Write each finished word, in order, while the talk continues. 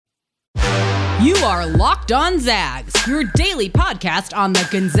You are Locked On Zags, your daily podcast on the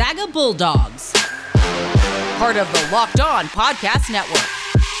Gonzaga Bulldogs. Part of the Locked On Podcast Network.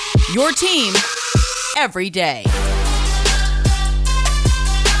 Your team every day.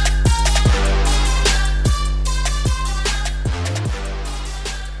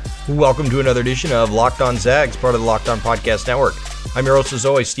 Welcome to another edition of Locked On Zags, part of the Locked On Podcast Network. I'm your host as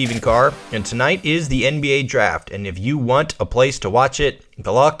always, Stephen Carr, and tonight is the NBA Draft, and if you want a place to watch it,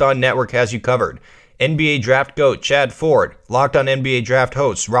 the Locked On Network has you covered. NBA Draft GOAT Chad Ford, Locked On NBA Draft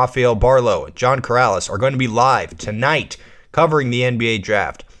hosts Rafael Barlow, John Corrales are going to be live tonight covering the NBA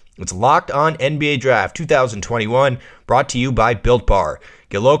Draft. It's Locked On NBA Draft 2021, brought to you by Built Bar.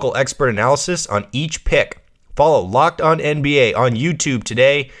 Get local expert analysis on each pick. Follow Locked On NBA on YouTube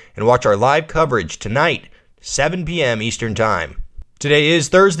today and watch our live coverage tonight, 7 p.m. Eastern Time. Today is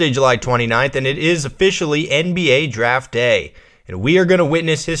Thursday, July 29th, and it is officially NBA Draft Day. And we are going to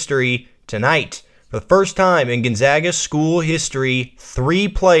witness history tonight. For the first time in Gonzaga school history, 3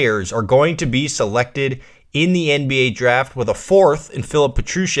 players are going to be selected in the NBA Draft, with a fourth in Filip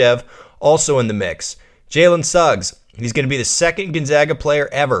Petrusev also in the mix. Jalen Suggs, he's going to be the second Gonzaga player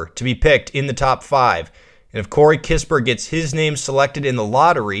ever to be picked in the top 5. And if Corey Kispert gets his name selected in the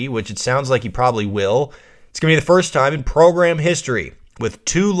lottery, which it sounds like he probably will, it's going to be the first time in program history with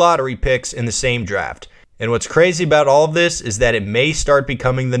 2 lottery picks in the same draft. And what's crazy about all of this is that it may start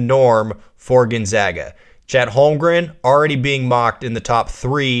becoming the norm for Gonzaga. Chet Holmgren already being mocked in the top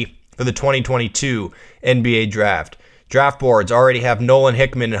 3 for the 2022 NBA Draft. Draft boards already have Nolan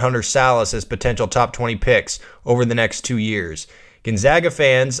Hickman and Hunter Salas as potential top 20 picks over the next 2 years. Gonzaga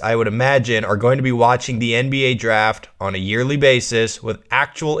fans, I would imagine, are going to be watching the NBA Draft on a yearly basis with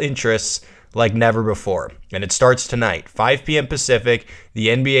actual interests like never before. And it starts tonight, 5 p.m. Pacific. The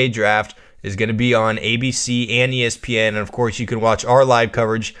NBA Draft is going to be on ABC and ESPN. And of course, you can watch our live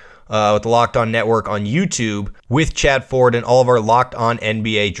coverage with the Locked On Network on YouTube with Chad Ford and all of our Locked On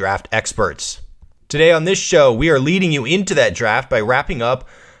NBA Draft experts. Today on this show, we are leading you into that draft by wrapping up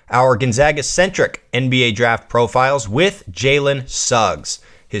our Gonzaga-centric NBA Draft profiles with Jalen Suggs,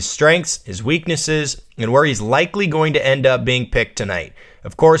 his strengths, his weaknesses, and where he's likely going to end up being picked tonight.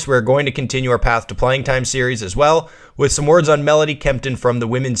 Of course, we're going to continue our Path to Playing Time series as well, with some words on Melody Kempton from the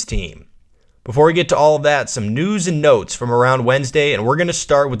women's team. Before we get to all of that, some news and notes from around Wednesday, and we're going to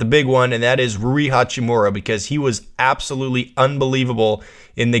start with the big one, and that is Rui Hachimura, because he was absolutely unbelievable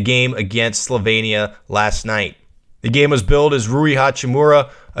in the game against Slovenia last night. The game was billed as Rui Hachimura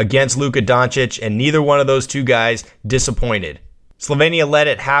against Luka Doncic, and neither one of those two guys disappointed. Slovenia led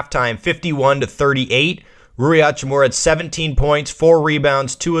at halftime 51-38. Rui Hachimura had 17 points, 4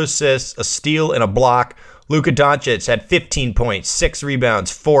 rebounds, 2 assists, a steal, and a block. Luka Doncic had 15 points, 6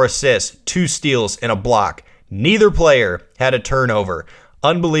 rebounds, 4 assists, 2 steals, and a block. Neither player had a turnover.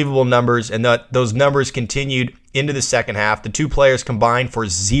 Unbelievable numbers, and those numbers continued into the second half. The two players combined for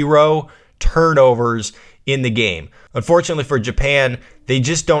 0 turnovers in the game. Unfortunately for Japan, they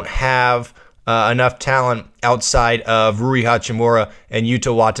just don't have enough talent outside of Rui Hachimura and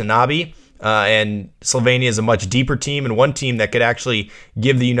Yuta Watanabe. And Slovenia is a much deeper team, and one team that could actually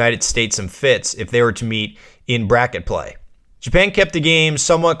give the United States some fits if they were to meet in bracket play. Japan kept the game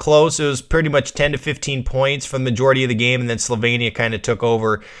somewhat close. It was pretty much 10 to 15 points for the majority of the game, and then Slovenia kind of took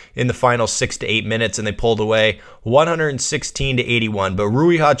over in the final 6 to 8 minutes, and they pulled away 116-81. But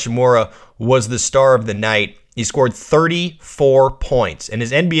Rui Hachimura was the star of the night. He scored 34 points, and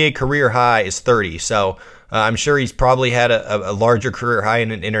his NBA career high is 30. So I'm sure he's probably had a larger career high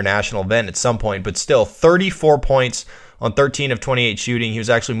in an international event at some point, but still 34 points on 13 of 28 shooting. He was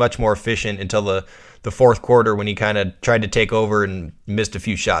actually much more efficient until the fourth quarter when he kind of tried to take over and missed a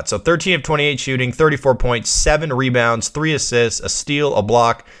few shots. So 13 of 28 shooting, 34 points, 7 rebounds, 3 assists, a steal, a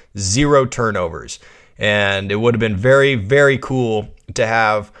block, 0 turnovers. And it would have been very, very cool to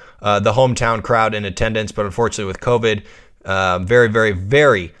have the hometown crowd in attendance, but unfortunately with COVID, very, very,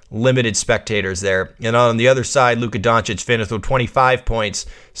 very limited spectators there. And on the other side, Luka Doncic finished with 25 points,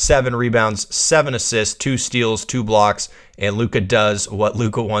 7 rebounds, 7 assists, 2 steals, 2 blocks, and Luka does what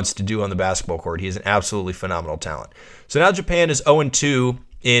Luka wants to do on the basketball court. He is an absolutely phenomenal talent. So now Japan is 0-2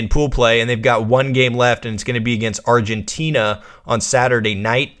 in pool play, and they've got 1 game left, and it's going to be against Argentina on Saturday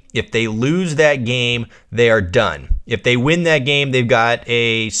night. If they lose that game, they are done. If they win that game, they've got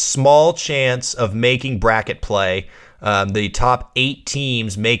a small chance of making bracket play. The top 8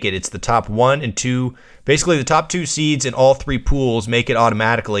 teams make it. It's the top 1 and 2. Basically, the top 2 seeds in all 3 pools make it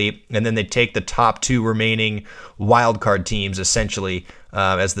automatically, and then they take the top 2 remaining wildcard teams, essentially,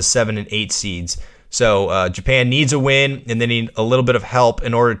 as the 7 and 8 seeds. So Japan needs a win, and they need a little bit of help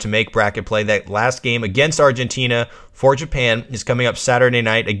in order to make bracket play. That last game against Argentina for Japan is coming up Saturday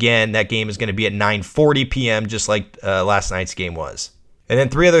night. Again, that game is going to be at 9:40 p.m., just like last night's game was. And then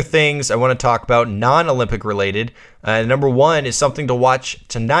 3 other things I want to talk about, non-Olympic related. Number 1 is something to watch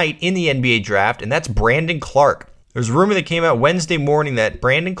tonight in the NBA draft, and that's Brandon Clarke. There's a rumor that came out Wednesday morning that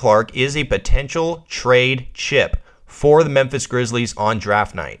Brandon Clarke is a potential trade chip for the Memphis Grizzlies on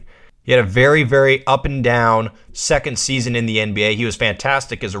draft night. He had a very, very up and down second season in the NBA. He was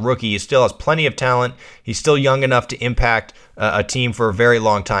fantastic as a rookie. He still has plenty of talent. He's still young enough to impact a team for a very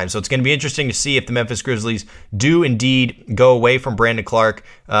long time. So it's going to be interesting to see if the Memphis Grizzlies do indeed go away from Brandon Clarke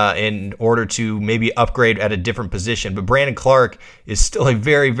in order to maybe upgrade at a different position. But Brandon Clarke is still a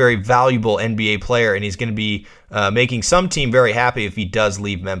very, very valuable NBA player, and he's going to be making some team very happy if he does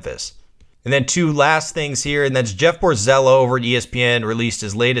leave Memphis. And then 2 last things here, and that's Jeff Borzello over at ESPN released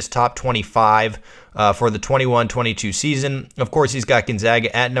his latest top 25 for the 21-22 season. Of course, he's got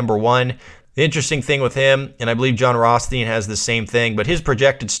Gonzaga at number 1. The interesting thing with him, and I believe John Rothstein has the same thing, but his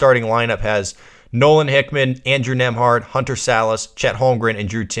projected starting lineup has Nolan Hickman, Andrew Nembhard, Hunter Salas, Chet Holmgren, and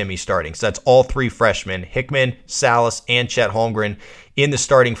Drew Timme starting. So that's all 3 freshmen, Hickman, Salas, and Chet Holmgren in the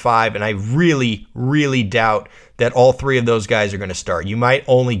starting 5, and I really, really doubt that all 3 of those guys are going to start. You might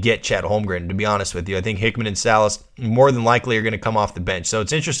only get Chet Holmgren, to be honest with you. I think Hickman and Salas more than likely are going to come off the bench. So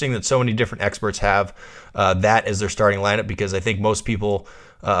it's interesting that so many different experts have that as their starting lineup, because I think most people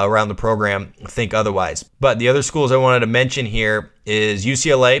around the program think otherwise. But the other schools I wanted to mention here is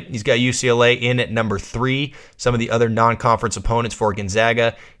UCLA. He's got UCLA in at number 3. Some of the other non-conference opponents for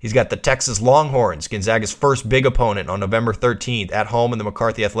Gonzaga. He's got the Texas Longhorns, Gonzaga's first big opponent on November 13th at home in the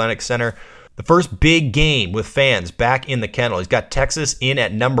McCarthy Athletic Center. The first big game with fans back in the kennel. He's got Texas in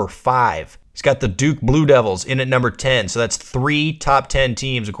at number 5. He's got the Duke Blue Devils in at number 10. So that's 3 top 10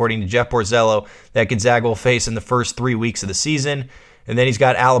 teams, according to Jeff Borzello, that Gonzaga will face in the first 3 weeks of the season. And then he's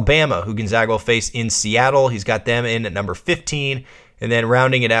got Alabama, who Gonzaga will face in Seattle. He's got them in at number 15. And then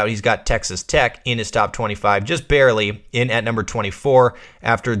rounding it out, he's got Texas Tech in his top 25, just barely in at number 24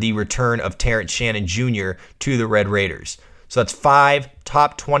 after the return of Terrence Shannon Jr. to the Red Raiders. So that's 5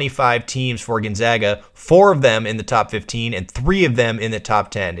 top 25 teams for Gonzaga, 4 of them in the top 15 and 3 of them in the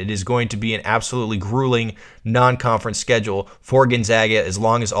top 10. It is going to be an absolutely grueling non-conference schedule for Gonzaga as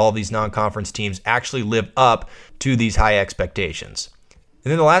long as all these non-conference teams actually live up to these high expectations. And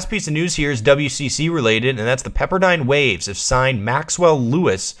then the last piece of news here is WCC related, and that's the Pepperdine Waves have signed Maxwell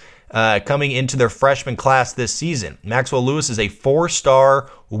Lewis coming into their freshman class this season. Maxwell Lewis is a 4-star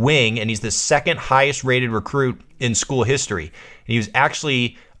wing, and he's the 2nd highest rated recruit in school history. And he was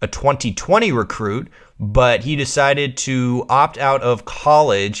actually a 2020 recruit, but he decided to opt out of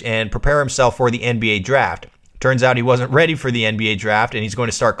college and prepare himself for the NBA draft. Turns out he wasn't ready for the NBA draft, and he's going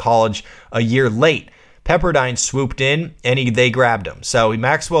to start college a year late. Pepperdine swooped in, and they grabbed him. So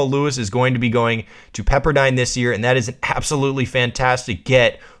Maxwell Lewis is going to be going to Pepperdine this year, and that is an absolutely fantastic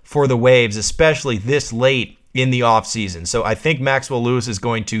get for the Waves, especially this late in the offseason. So I think Maxwell Lewis is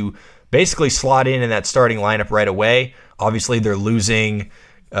going to basically slot in that starting lineup right away. Obviously, they're losing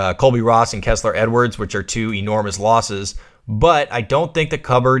Colby Ross and Kessler Edwards, which are 2 enormous losses, but I don't think the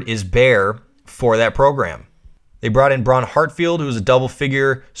cupboard is bare for that program. They brought in Bron Hartfield, who was a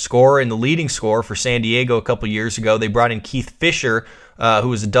double-figure scorer and the leading scorer for San Diego a couple years ago. They brought in Keith Fisher, who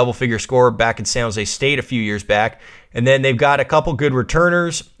was a double-figure scorer back in San Jose State a few years back. And then they've got a couple good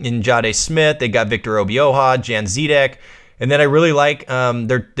returners in Jade Smith. They got Victor Obioha, Jan Zedek. And then I really like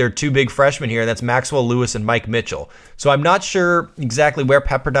their 2 big freshmen here. That's Maxwell Lewis and Mike Mitchell. So I'm not sure exactly where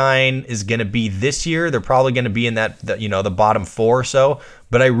Pepperdine is going to be this year. They're probably going to be in the bottom 4 or so.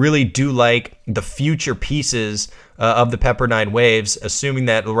 But I really do like the future pieces of the Pepperdine Waves, assuming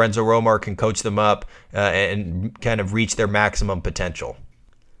that Lorenzo Romar can coach them up and kind of reach their maximum potential.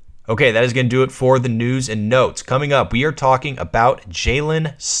 Okay, that is going to do it for the news and notes. Coming up, we are talking about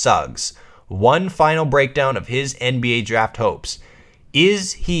Jalen Suggs. One final breakdown of his NBA draft hopes.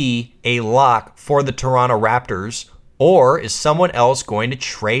 Is he a lock for the Toronto Raptors, or is someone else going to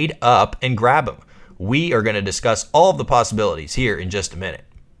trade up and grab him? We are going to discuss all of the possibilities here in just a minute.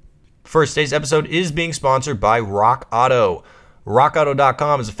 First, today's episode is being sponsored by Rock Auto.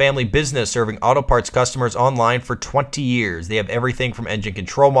 RockAuto.com is a family business serving auto parts customers online for 20 years. They have everything from engine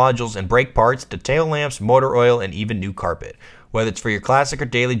control modules and brake parts to tail lamps, motor oil, and even new carpet. Whether it's for your classic or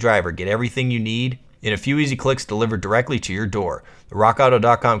daily driver, get everything you need in a few easy clicks delivered directly to your door. The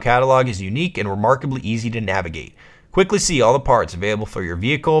RockAuto.com catalog is unique and remarkably easy to navigate. Quickly see all the parts available for your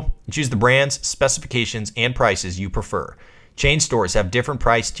vehicle and choose the brands, specifications, and prices you prefer. Chain stores have different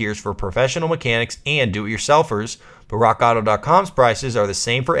price tiers for professional mechanics and do-it-yourselfers, but RockAuto.com's prices are the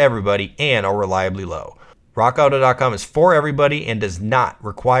same for everybody and are reliably low. RockAuto.com is for everybody and does not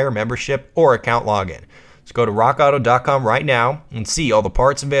require membership or account login. So go to RockAuto.com right now and see all the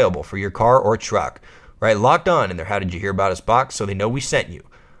parts available for your car or truck. Right, Locked On in their How Did You Hear About Us box so they know we sent you.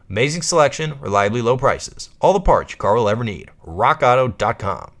 Amazing selection, reliably low prices. All the parts your car will ever need.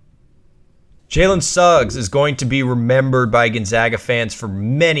 RockAuto.com. Jalen Suggs is going to be remembered by Gonzaga fans for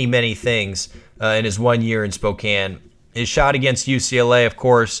many, many things in his 1 year in Spokane. His shot against UCLA, of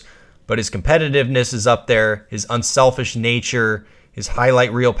course, but his competitiveness is up there, his unselfish nature, his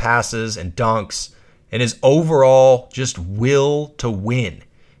highlight reel passes and dunks, and his overall just will to win.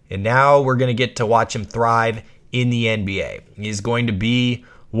 And now we're going to get to watch him thrive in the NBA. He's going to be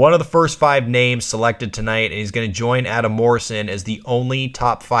one of the first 5 names selected tonight, and he's going to join Adam Morrison as the only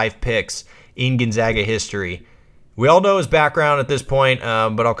top 5 picks in Gonzaga history. We all know his background at this point,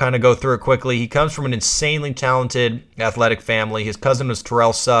 but I'll kind of go through it quickly. He comes from an insanely talented athletic family. His cousin was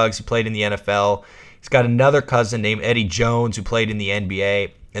Terrell Suggs, who played in the NFL. He's got another cousin named Eddie Jones, who played in the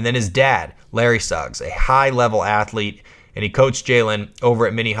NBA. And then his dad, Larry Suggs, a high-level athlete, and he coached Jalen over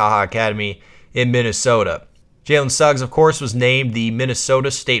at Minnehaha Academy in Minnesota. Jalen Suggs, of course, was named the Minnesota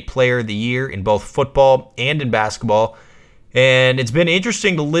State Player of the Year in both football and in basketball. And it's been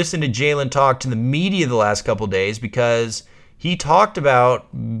interesting to listen to Jalen talk to the media the last couple of days because he talked about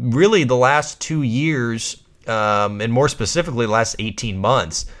really the last 2 years, and more specifically the last 18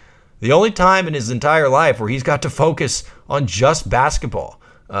 months, the only time in his entire life where he's got to focus on just basketball.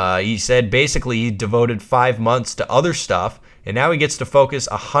 He said basically he devoted 5 months to other stuff, and now he gets to focus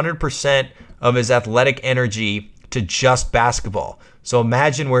 100% of his athletic energy to just basketball. So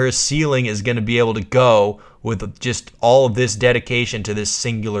imagine where his ceiling is going to be able to go with just all of this dedication to this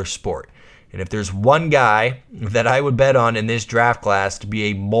singular sport. And if there's one guy that I would bet on in this draft class to be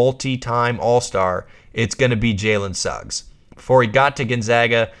a multi-time All-Star, it's going to be Jalen Suggs. Before he got to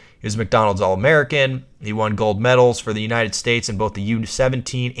Gonzaga, he was McDonald's All-American. He won gold medals for the United States in both the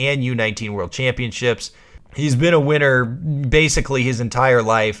U17 and U19 World Championships. He's been a winner basically his entire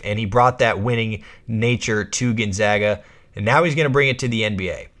life, and he brought that winning nature to Gonzaga, and now he's going to bring it to the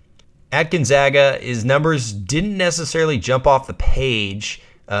NBA. At Gonzaga, his numbers didn't necessarily jump off the page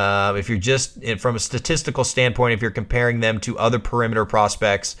if you're just, from a statistical standpoint, if you're comparing them to other perimeter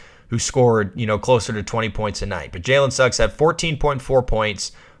prospects who scored, closer to 20 points a night. But Jalen Suggs had 14.4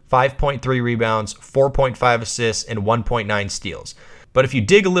 points, 5.3 rebounds, 4.5 assists, and 1.9 steals. But if you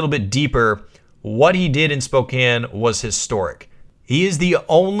dig a little bit deeper, what he did in Spokane was historic. He is the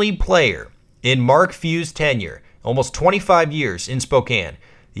only player in Mark Few's tenure, almost 25 years in Spokane,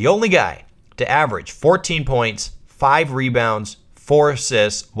 the only guy to average 14 points, 5 rebounds, 4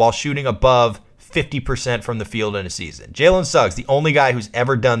 assists while shooting above 50% from the field in a season. Jalen Suggs, the only guy who's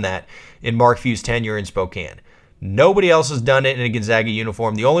ever done that in Mark Few's tenure in Spokane. Nobody else has done it in a Gonzaga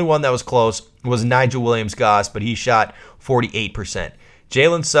uniform. The only one that was close was Nigel Williams-Goss, but he shot 48%.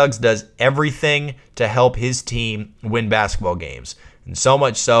 Jalen Suggs does everything to help his team win basketball games. And so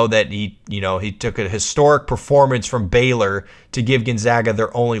much so that he took a historic performance from Baylor to give Gonzaga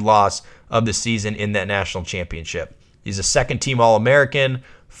their only loss of the season in that national championship. He's a second-team All-American,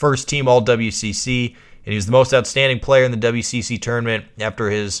 first-team All-WCC, and he was the most outstanding player in the WCC tournament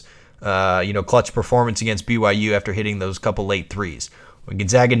after his clutch performance against BYU after hitting those couple late threes. When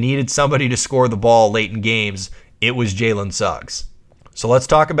Gonzaga needed somebody to score the ball late in games, it was Jalen Suggs. So let's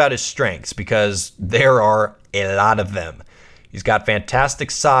talk about his strengths because there are a lot of them. He's got fantastic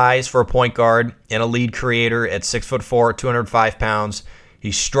size for a point guard and a lead creator at 6'4", 205 pounds.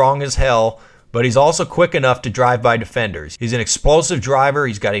 He's strong as hell, but he's also quick enough to drive by defenders. He's an explosive driver.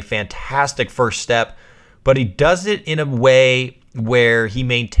 He's got a fantastic first step, but he does it in a way where he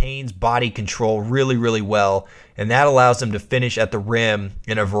maintains body control really, really well, and that allows him to finish at the rim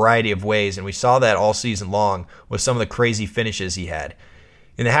in a variety of ways, and we saw that all season long with some of the crazy finishes he had.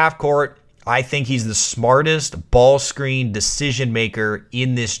 In the half court, I think he's the smartest ball screen decision maker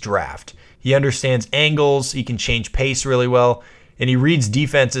in this draft. He understands angles, he can change pace really well, and he reads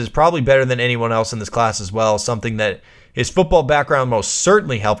defenses probably better than anyone else in this class as well, something that his football background most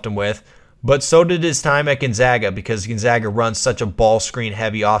certainly helped him with, but so did his time at Gonzaga because Gonzaga runs such a ball screen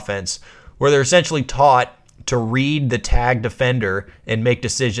heavy offense where they're essentially taught to read the tag defender and make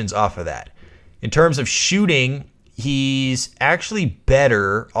decisions off of that. In terms of shooting, he's actually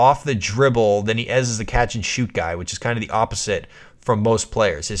better off the dribble than he is as a catch and shoot guy, which is kind of the opposite from most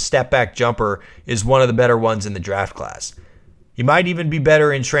players. His step back jumper is one of the better ones in the draft class. He might even be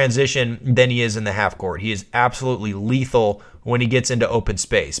better in transition than he is in the half court. He is absolutely lethal when he gets into open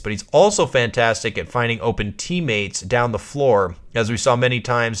space, but he's also fantastic at finding open teammates down the floor, as we saw many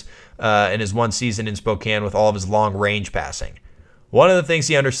times in his one season in Spokane with all of his long-range passing. One of the things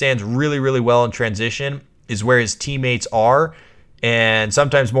he understands really, really well in transition is where his teammates are, and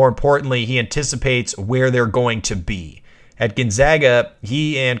sometimes more importantly, he anticipates where they're going to be. At Gonzaga,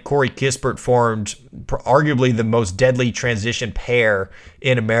 he and Corey Kispert formed arguably the most deadly transition pair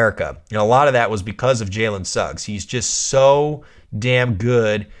in America. And a lot of that was because of Jalen Suggs. He's just so damn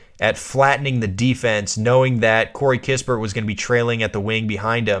good at flattening the defense, knowing that Corey Kispert was going to be trailing at the wing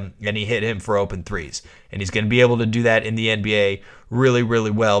behind him, and he hit him for open threes. And he's going to be able to do that in the NBA really, really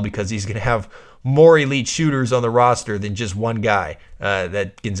well because he's going to have more elite shooters on the roster than just one guy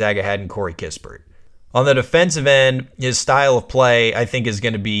that Gonzaga had in Corey Kispert. On the defensive end, his style of play, I think, is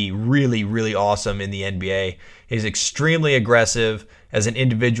going to be really, really awesome in the NBA. He's extremely aggressive as an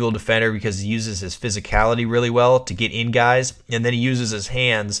individual defender because he uses his physicality really well to get in guys, and then he uses his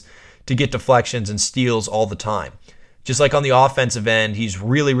hands to get deflections and steals all the time. Just like on the offensive end, he's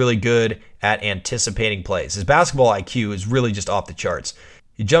really, really good at anticipating plays. His basketball IQ is really just off the charts.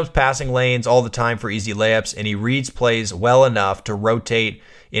 He jumps passing lanes all the time for easy layups, and he reads plays well enough to rotate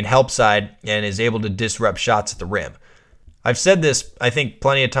in help side and is able to disrupt shots at the rim. I've said this, I think,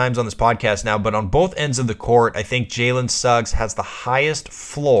 plenty of times on this podcast now, but on both ends of the court, I think Jalen Suggs has the highest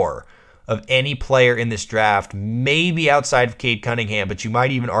floor of any player in this draft, maybe outside of Cade Cunningham, but you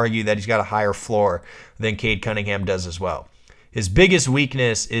might even argue that he's got a higher floor than Cade Cunningham does as well. His biggest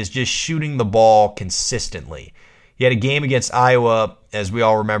weakness is just shooting the ball consistently. He had a game against Iowa, as we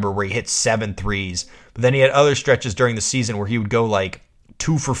all remember, where he hit 7 threes, but then he had other stretches during the season where he would go like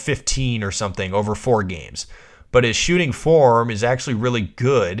 2 for 15 or something over 4 games. But his shooting form is actually really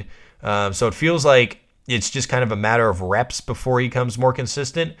good, so it feels like it's just kind of a matter of reps before he becomes more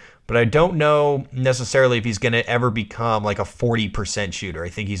consistent, but I don't know necessarily if he's going to ever become like a 40% shooter. I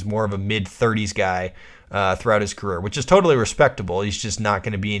think he's more of a mid-30s guy throughout his career, which is totally respectable. He's just not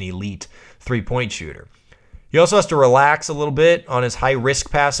going to be an elite three-point shooter. He also has to relax a little bit on his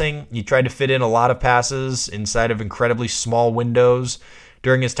high-risk passing. He tried to fit in a lot of passes inside of incredibly small windows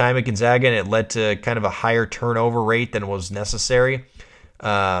during his time at Gonzaga, and it led to kind of a higher turnover rate than was necessary.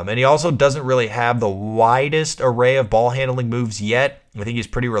 And he also doesn't really have the widest array of ball handling moves yet. I think he's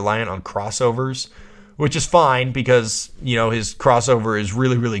pretty reliant on crossovers, which is fine because, you know, his crossover is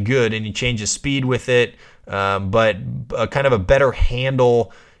really, really good and he changes speed with it. But kind of a better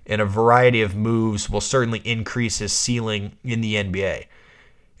handle and a variety of moves will certainly increase his ceiling in the NBA.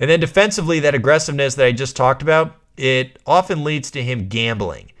 And then defensively, that aggressiveness that I just talked about, it often leads to him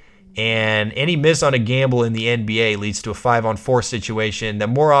gambling. And any miss on a gamble in the NBA leads to a 5-on-4 situation that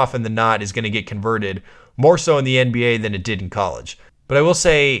more often than not is going to get converted, more so in the NBA than it did in college. But I will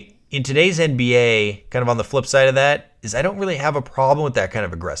say, in today's NBA, kind of on the flip side of that, is I don't really have a problem with that kind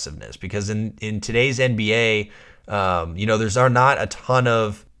of aggressiveness because in today's NBA, there's not a ton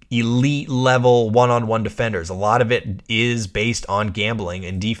of elite level one-on-one defenders. A lot of it is based on gambling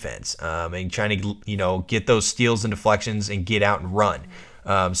and defense and trying to, get those steals and deflections and get out and run.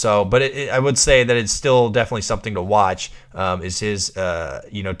 I would say that it's still definitely something to watch, is his,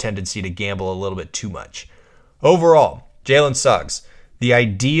 tendency to gamble a little bit too much. Overall, Jalen Suggs, the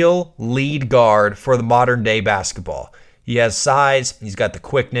ideal lead guard for the modern day basketball. He has size, he's got the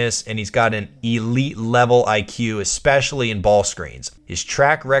quickness, and he's got an elite level IQ, especially in ball screens. His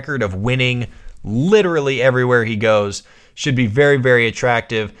track record of winning literally everywhere he goes should be very, very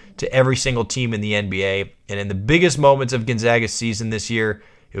attractive to every single team in the NBA. And in the biggest moments of Gonzaga's season this year,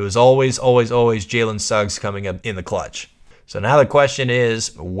 it was always, always, always Jalen Suggs coming up in the clutch. So now the question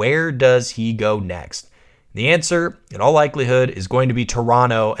is, where does he go next? The answer, in all likelihood, is going to be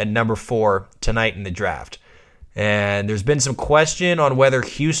Toronto at number 4 tonight in the draft. And there's been some question on whether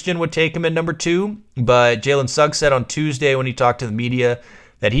Houston would take him at number 2, but Jalen Suggs said on Tuesday when he talked to the media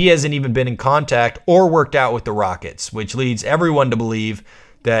that he hasn't even been in contact or worked out with the Rockets, which leads everyone to believe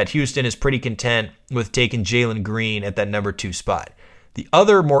that Houston is pretty content with taking Jalen Green at that number 2 spot. The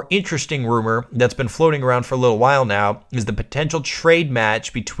other more interesting rumor that's been floating around for a little while now is the potential trade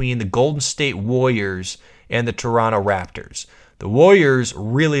match between the Golden State Warriors and the Toronto Raptors. The Warriors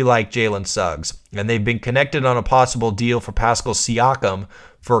really like Jalen Suggs, and they've been connected on a possible deal for Pascal Siakam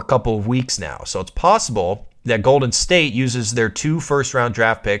for a couple of weeks now. So it's possible that Golden State uses their 2 first-round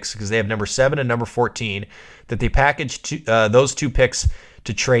draft picks, because they have number 7 and number 14, that they package those 2 picks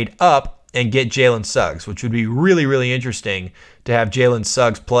to trade up and get Jalen Suggs, which would be really, really interesting to have Jalen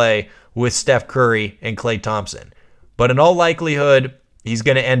Suggs play with Steph Curry and Klay Thompson. But in all likelihood, he's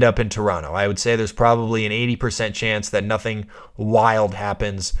going to end up in Toronto. I would say there's probably an 80% chance that nothing wild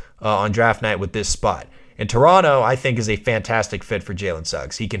happens on draft night with this spot. And Toronto, I think, is a fantastic fit for Jalen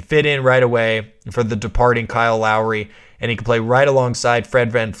Suggs. He can fit in right away for the departing Kyle Lowry, and he can play right alongside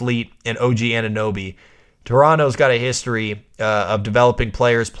Fred VanVleet and OG Anunoby. Toronto's got a history of developing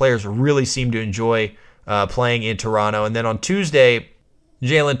players. Players really seem to enjoy playing in Toronto. And then on Tuesday,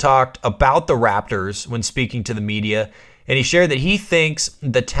 Jalen talked about the Raptors when speaking to the media, and he shared that he thinks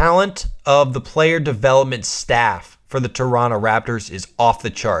the talent of the player development staff for the Toronto Raptors is off the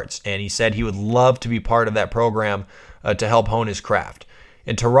charts, and he said he would love to be part of that program to help hone his craft.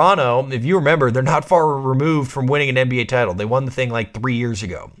 In Toronto, if you remember, they're not far removed from winning an NBA title. They won the thing like 3 years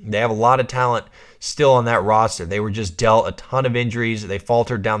ago. They have a lot of talent still on that roster. They were just dealt a ton of injuries. They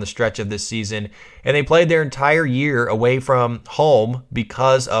faltered down the stretch of this season, and they played their entire year away from home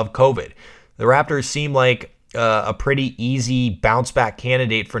because of COVID. The Raptors seem like a pretty easy bounce-back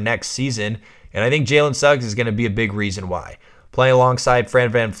candidate for next season, and I think Jalen Suggs is going to be a big reason why. Playing alongside Fred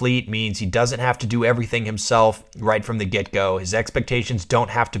VanVleet means he doesn't have to do everything himself right from the get-go. His expectations don't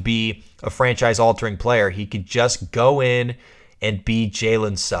have to be a franchise-altering player. He could just go in and be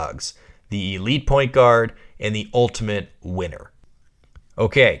Jalen Suggs, the elite point guard and the ultimate winner.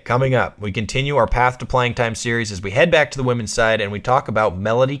 Okay, coming up, we continue our Path to Playing Time series as we head back to the women's side and we talk about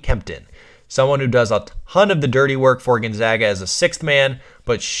Melody Kempton, someone who does a ton of the dirty work for Gonzaga as a sixth man,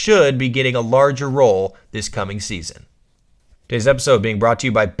 but should be getting a larger role this coming season. Today's episode being brought to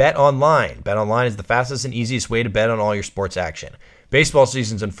you by BetOnline. BetOnline is the fastest and easiest way to bet on all your sports action. Baseball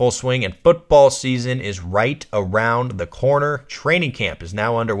season's in full swing and football season is right around the corner. Training camp is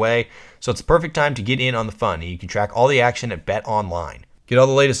now underway, so it's the perfect time to get in on the fun. And you can track all the action at BetOnline. Get all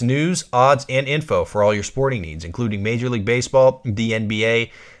the latest news, odds, and info for all your sporting needs, including Major League Baseball, the NBA,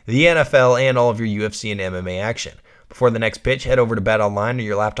 the NFL, and all of your UFC and MMA action. Before the next pitch, head over to BetOnline or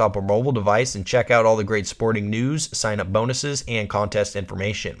your laptop or mobile device and check out all the great sporting news, sign-up bonuses, and contest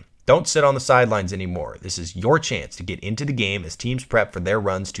information. Don't sit on the sidelines anymore. This is your chance to get into the game as teams prep for their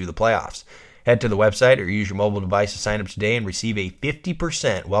runs to the playoffs. Head to the website or use your mobile device to sign up today and receive a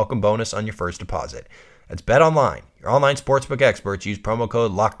 50% welcome bonus on your first deposit. That's BetOnline, your online sportsbook experts. Use promo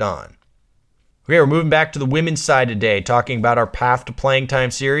code LOCKEDON. Okay, we're moving back to the women's side today, talking about our Path to Playing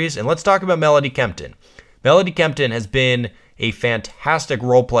Time series, and let's talk about Melody Kempton. Melody Kempton has been a fantastic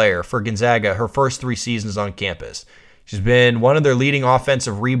role player for Gonzaga her first 3 seasons on campus. She's been one of their leading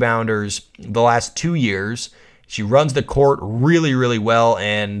offensive rebounders the last 2 years. She runs the court really, really well,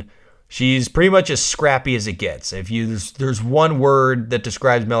 and she's pretty much as scrappy as it gets. If there's one word that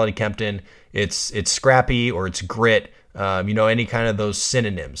describes Melody Kempton, it's scrappy or it's grit, any kind of those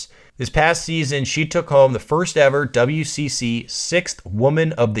synonyms. This past season, she took home the first ever WCC 6th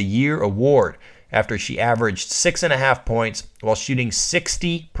Woman of the Year award after she averaged 6.5 points while shooting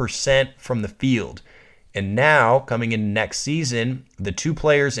 60% from the field. And now, coming into next season, the 2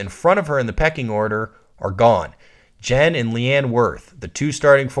 players in front of her in the pecking order are gone. Jen and Leanne Worth, the 2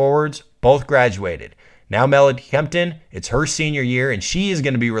 starting forwards, both graduated. Now Melody Kempton, it's her senior year, and she is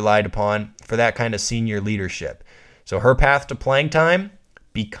going to be relied upon for that kind of senior leadership. So her path to playing time,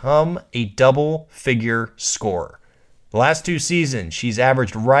 become a double-figure scorer. The last 2 seasons, she's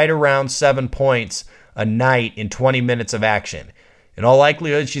averaged right around 7 points a night in 20 minutes of action. In all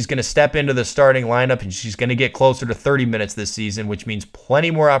likelihood, she's going to step into the starting lineup, and she's going to get closer to 30 minutes this season, which means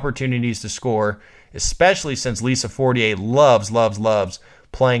plenty more opportunities to score, especially since Lisa Fortier loves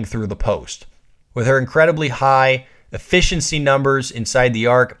playing through the post. With her incredibly high efficiency numbers inside the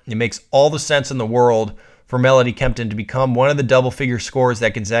arc, it makes all the sense in the world for Melody Kempton to become one of the double-figure scorers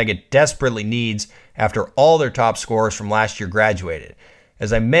that Gonzaga desperately needs after all their top scorers from last year graduated.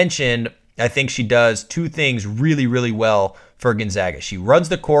 As I mentioned, I think she does 2 things really, really well for Gonzaga. She runs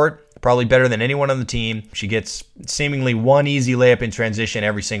the court probably better than anyone on the team. She gets seemingly 1 easy layup in transition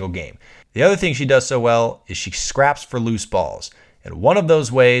every single game. The other thing she does so well is she scraps for loose balls. And one of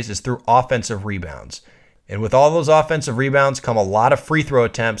those ways is through offensive rebounds. And with all those offensive rebounds come a lot of free throw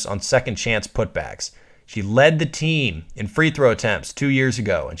attempts on second chance putbacks. She led the team in free throw attempts 2 years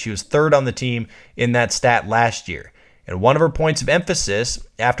ago, and she was 3rd on the team in that stat last year. And one of her points of emphasis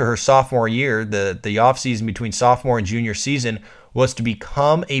after her sophomore year, the offseason between sophomore and junior season, was to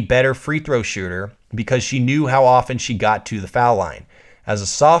become a better free throw shooter because she knew how often she got to the foul line. As a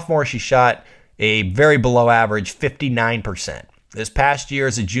sophomore, she shot a very below average 59%. This past year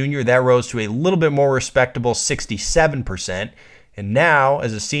as a junior, that rose to a little bit more respectable 67%. And now,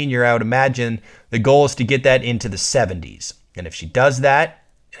 as a senior, I would imagine the goal is to get that into the 70s. And if she does that,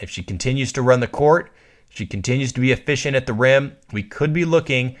 if she continues to run the court, she continues to be efficient at the rim, we could be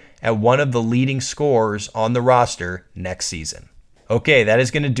looking at one of the leading scorers on the roster next season. Okay, that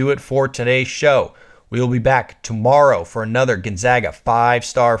is going to do it for today's show. We will be back tomorrow for another Gonzaga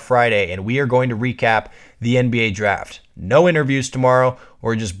 5-Star Friday, and we are going to recap the NBA draft. No interviews tomorrow.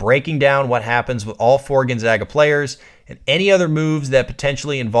 We're just breaking down what happens with all 4 Gonzaga players and any other moves that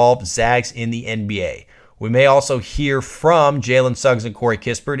potentially involve Zags in the NBA. We may also hear from Jalen Suggs and Corey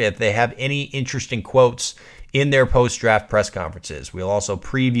Kispert if they have any interesting quotes in their post-draft press conferences. We'll also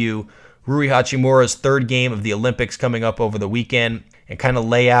preview Rui Hachimura's 3rd game of the Olympics coming up over the weekend and kind of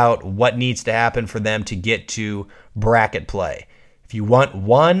lay out what needs to happen for them to get to bracket play. If you want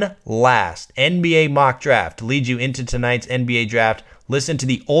one last NBA mock draft to lead you into tonight's NBA draft, listen to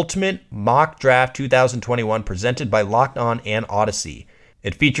the Ultimate Mock Draft 2021 presented by Locked On and Odyssey.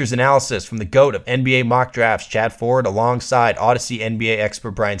 It features analysis from the GOAT of NBA mock drafts, Chad Ford, alongside Odyssey NBA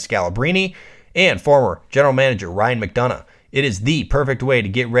expert Brian Scalabrine and former general manager Ryan McDonough. It is the perfect way to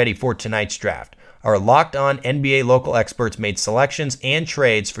get ready for tonight's draft. Our Locked On NBA local experts made selections and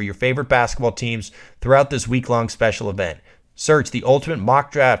trades for your favorite basketball teams throughout this week-long special event. Search the Ultimate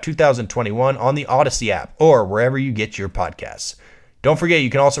Mock Draft 2021 on the Odyssey app or wherever you get your podcasts. Don't forget, you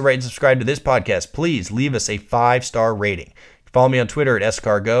can also rate and subscribe to this podcast. Please leave us a 5-star rating. Follow me on Twitter at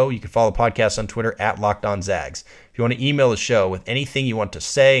SCargo. You can follow the podcast on Twitter at LockedOnZags. If you want to email the show with anything you want to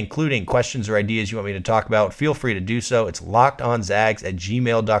say, including questions or ideas you want me to talk about, feel free to do so. It's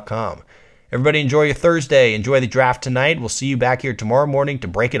lockedonzags@gmail.com. Everybody enjoy your Thursday. Enjoy the draft tonight. We'll see you back here tomorrow morning to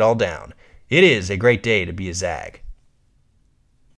break it all down. It is a great day to be a Zag.